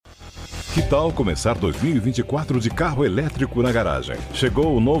Que tal começar 2024 de carro elétrico na garagem?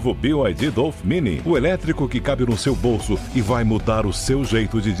 Chegou o novo BYD Dolph Mini, o elétrico que cabe no seu bolso e vai mudar o seu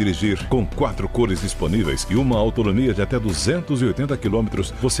jeito de dirigir. Com 4 cores disponíveis e uma autonomia de até 280 km,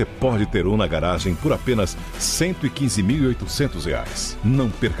 você pode ter um na garagem por apenas R$ 115.800. Não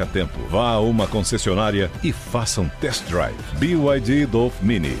perca tempo, vá a uma concessionária e faça um test drive. BYD Dolph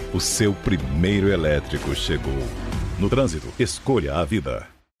Mini, o seu primeiro elétrico chegou. No trânsito, escolha a vida.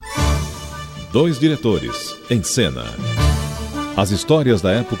 2 diretores em cena. As histórias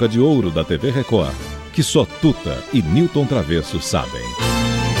da época de ouro da TV Record, que só Tuta e Newton Travesso sabem.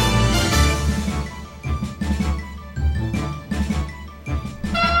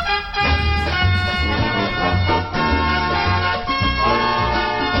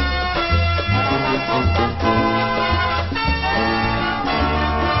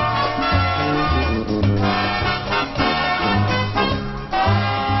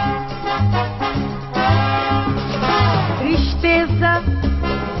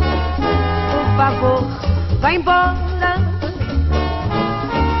 Vai embora,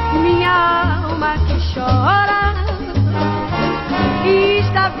 minha alma que chora e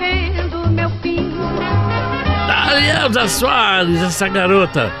está vendo meu fim. Elza Soares, essa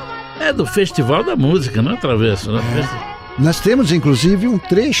garota é do Festival da Música, não é, Travesso? Nós temos, inclusive, um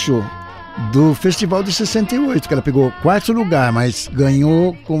trecho do Festival de 68, que ela pegou 4º lugar, mas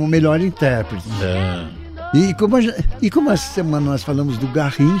ganhou como melhor intérprete. E como essa semana nós falamos do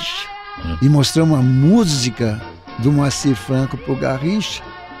Garrincha, e mostramos a música do Moacir Franco pro Garrincha,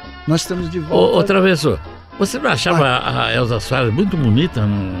 nós estamos de volta. Ô Travesso, você não achava a Elza Soares muito bonita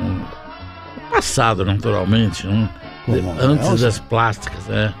no passado, naturalmente, antes Elza? das plásticas,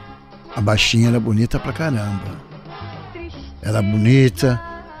 né? A baixinha era bonita pra caramba. Era bonita.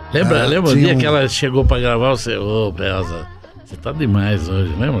 Lembra o dia que ela chegou pra gravar você? Ô, Elza, você tá demais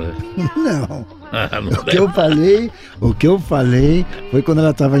hoje, lembra? Não. O que eu falei foi quando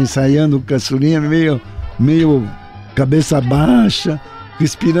ela estava ensaiando o caçulinha, meio cabeça baixa,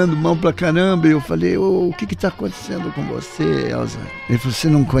 respirando mal pra caramba. E eu falei, o que tá acontecendo com você, Elza? Ele falou, você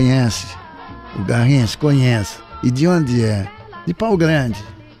não conhece o Garrincha? Conhece. E de onde é? De Pau Grande.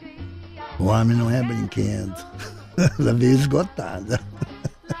 O homem não é brinquedo. Ela veio esgotada.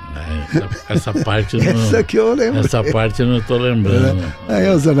 Essa parte não. Essa que eu lembro. Essa parte eu não tô lembrando. A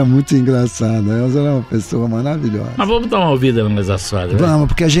Elza era muito engraçada. A Elza era uma pessoa maravilhosa. Mas vamos dar uma ouvida na Elza Soares. Vamos,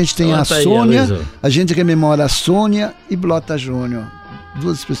 porque a gente tem a Sônia, Elza. a gente rememora a Sônia e Blota Júnior.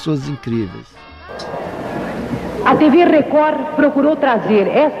 2 pessoas incríveis. A TV Record procurou trazer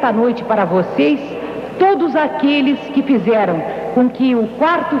esta noite para vocês todos aqueles que fizeram com que o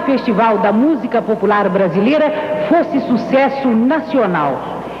 4º Festival da Música Popular Brasileira fosse sucesso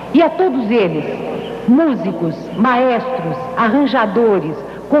nacional. E a todos eles, músicos, maestros, arranjadores,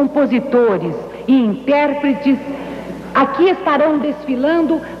 compositores e intérpretes, aqui estarão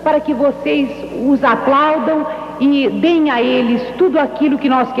desfilando para que vocês os aplaudam e deem a eles tudo aquilo que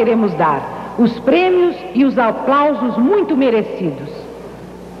nós queremos dar, os prêmios e os aplausos muito merecidos.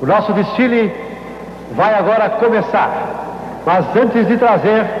 O nosso desfile vai agora começar, mas antes de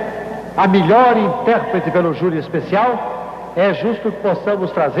trazer a melhor intérprete pelo júri especial, é justo que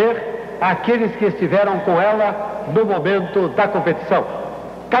possamos trazer aqueles que estiveram com ela no momento da competição.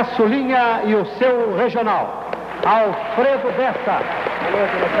 Caçulinha e o seu regional, Alfredo Bessa.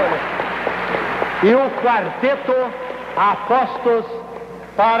 E o quarteto Apostos,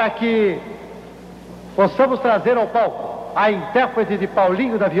 para que possamos trazer ao palco a intérprete de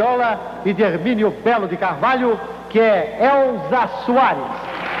Paulinho da Viola e de Hermínio Belo de Carvalho, que é Elza Soares.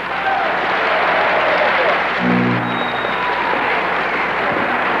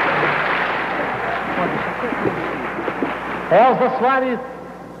 Elza Soares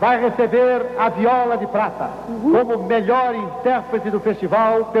vai receber a Viola de Prata como melhor intérprete do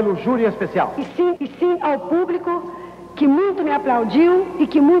festival pelo júri especial. E sim ao público que muito me aplaudiu e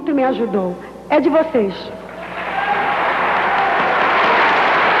que muito me ajudou. É de vocês.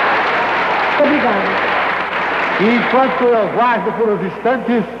 Obrigada. E enquanto eu guardo por uns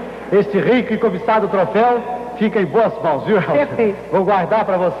instantes este rico e cobiçado troféu, fica em boas mãos, viu, Elza? Perfeito. Vou guardar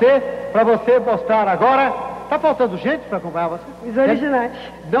para você mostrar agora. Tá faltando gente para acompanhar você? Os originais.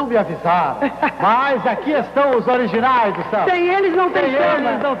 Não me avisaram, mas aqui estão os originais do samba. Sem eles não tem samba. Sem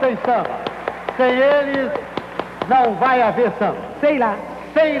eles não tem samba. Sem eles não vai haver samba. Sei lá.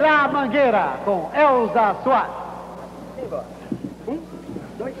 Sei lá, Mangueira, com Elza Soares. Embora. 1,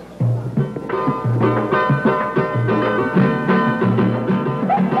 2.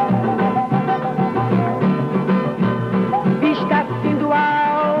 Está vindo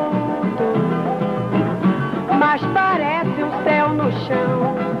alto, mas parece um céu no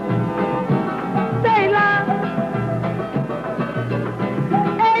chão.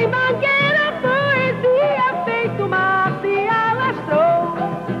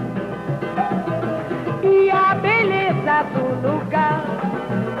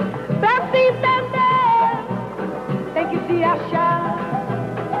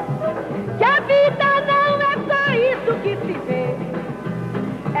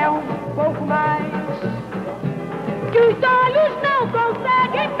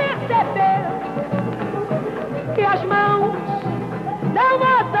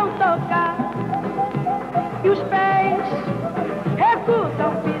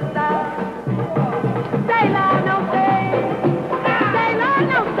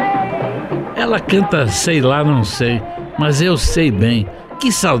 Ela canta Sei Lá Não Sei, mas eu sei bem.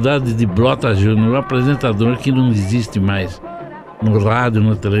 Que saudade de Blota Júnior, o apresentador que não existe mais. No rádio,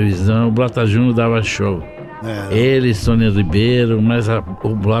 na televisão, o Blota Júnior dava show. Ele, Sônia Ribeiro, mas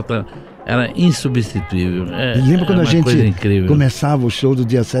o Blota era insubstituível. Lembra quando a gente começava o show do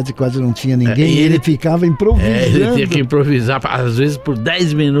dia 7 e quase não tinha ninguém e ele ficava improvisando? Ele tinha que improvisar, às vezes por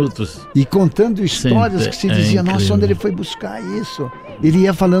 10 minutos. E contando histórias que se dizia, nossa, onde ele foi buscar isso? Ele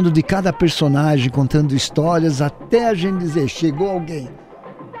ia falando de cada personagem, contando histórias, até a gente dizer, chegou alguém.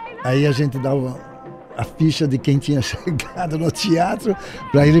 Aí a gente dava a ficha de quem tinha chegado no teatro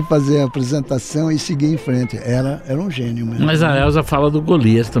para ele fazer a apresentação e seguir em frente. Era um gênio mesmo. Mas a Elza fala do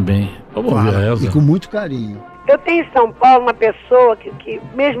Golias também. Vamos ouvir a Elza. E com muito carinho. Eu tenho em São Paulo uma pessoa que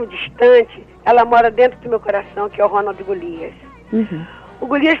mesmo distante, ela mora dentro do meu coração, que é o Ronald Golias. O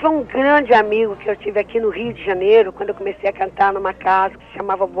Golias foi um grande amigo que eu tive aqui no Rio de Janeiro, quando eu comecei a cantar numa casa que se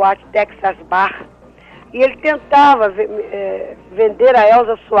chamava Boate Texas Bar. E ele tentava vender a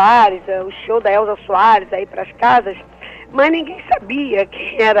Elza Soares, o show da Elza Soares aí para as casas, mas ninguém sabia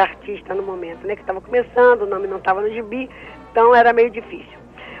quem era artista no momento, né? Que estava começando, o nome não estava no gibi, então era meio difícil.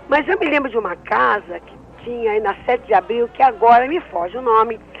 Mas eu me lembro de uma casa que tinha aí na 7 de abril, que agora me foge o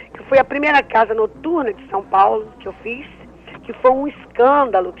nome, que foi a primeira casa noturna de São Paulo que eu fiz, que foi um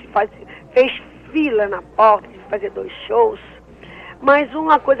escândalo, que fez fila na porta de fazer 2 shows. Mas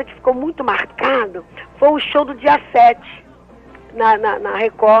uma coisa que ficou muito marcado foi o show do dia 7, na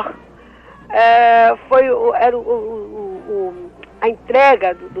Record. Era a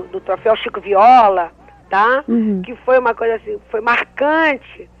entrega do troféu Chico Viola, tá? Que foi uma coisa assim, foi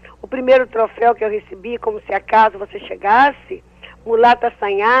marcante. O primeiro troféu que eu recebi, Como Se Acaso Você Chegasse, Mulata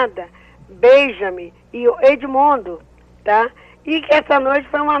Assanhada, Beija-me e o Edmundo, tá? E que essa noite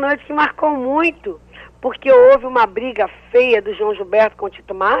foi uma noite que marcou muito, porque houve uma briga feia do João Gilberto com o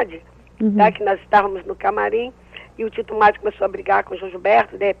Tito Madi, tá? Que nós estávamos no camarim, e o Tito Madi começou a brigar com o João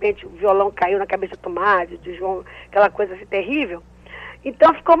Gilberto, de repente o violão caiu na cabeça do Madi, do João, aquela coisa assim terrível.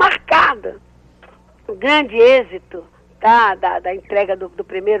 Então ficou marcada o grande êxito, tá? Da entrega do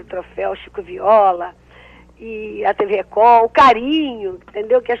primeiro troféu Chico Viola e a TV Record, o carinho,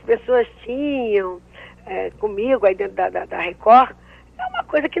 entendeu? Que as pessoas tinham comigo aí dentro da Record, é uma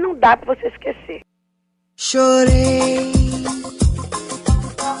coisa que não dá para você esquecer. Chorei,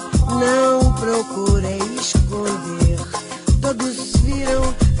 não procurei esconder, todos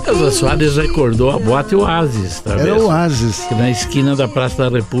viram. Elza Soares recordou a boate Oasis, tá vendo? Era o Oasis. Na esquina da Praça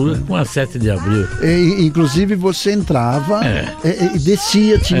da República com a 7 de abril. Inclusive você entrava e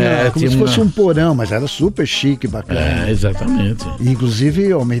descia, como se fosse um porão, mas era super chique, bacana. Exatamente.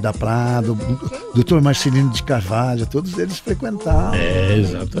 Inclusive Almeida Prado, Dr. Marcelino de Carvalho, todos eles frequentavam.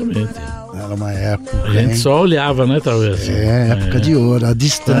 Exatamente. Era uma época. A gente só olhava, né, talvez? Época de ouro, a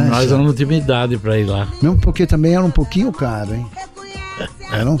distância. Nós não tínhamos idade para ir lá. Mesmo porque também era um pouquinho caro, hein?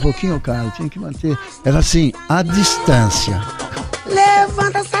 Era um pouquinho caro, tinha que manter. Era assim, a distância.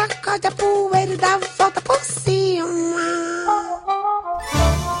 Levanta, sacode a poeira e dá a volta por cima.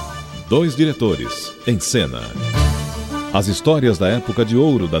 2 diretores em cena. As histórias da época de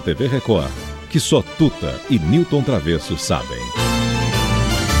ouro da TV Record, que só Tuta e Nilton Travesso sabem.